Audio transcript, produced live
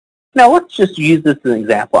Now, let's just use this as an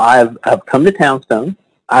example. I've come to Townstone.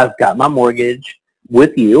 I've got my mortgage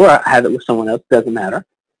with you, or I have it with someone else. Doesn't matter.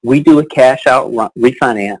 We do a cash out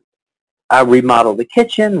refinance. I remodel the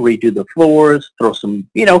kitchen, redo the floors, throw some,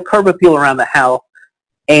 curb appeal around the house,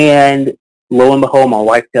 and lo and behold, my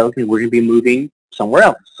wife tells me we're going to be moving somewhere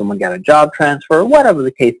else. Someone got a job transfer, whatever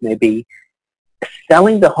the case may be.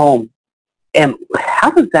 Selling the home, and how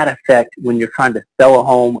does that affect when you're trying to sell a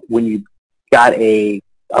home when you've got I'm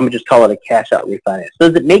going to just call it a cash out refinance?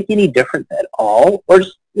 Does it make any difference at all, or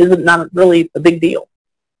is it not really a big deal?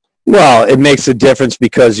 Well, it makes a difference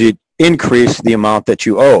because you increase the amount that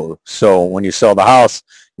you owe. So when you sell the house,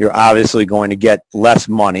 you're obviously going to get less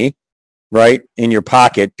money, right, in your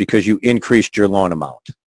pocket because you increased your loan amount.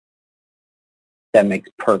 That makes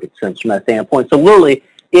perfect sense from that standpoint. So literally,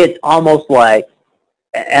 it's almost like,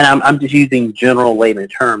 and I'm just using general layman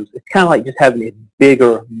terms, it's kind of like just having a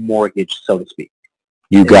bigger mortgage, so to speak.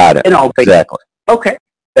 You got it. Exactly. Okay,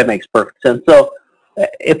 that makes perfect sense. So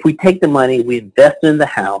if we take the money, we invest in the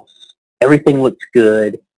house, everything looks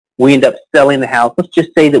good, we end up selling the house. Let's just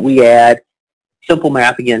say that we add, simple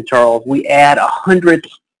math again, Charles, we add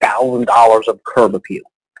 $100,000 of curb appeal.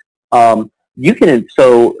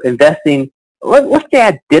 So investing, let's say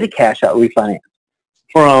I did a cash out refinance.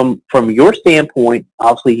 From your standpoint,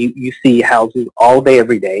 obviously you see houses all day,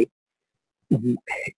 every day.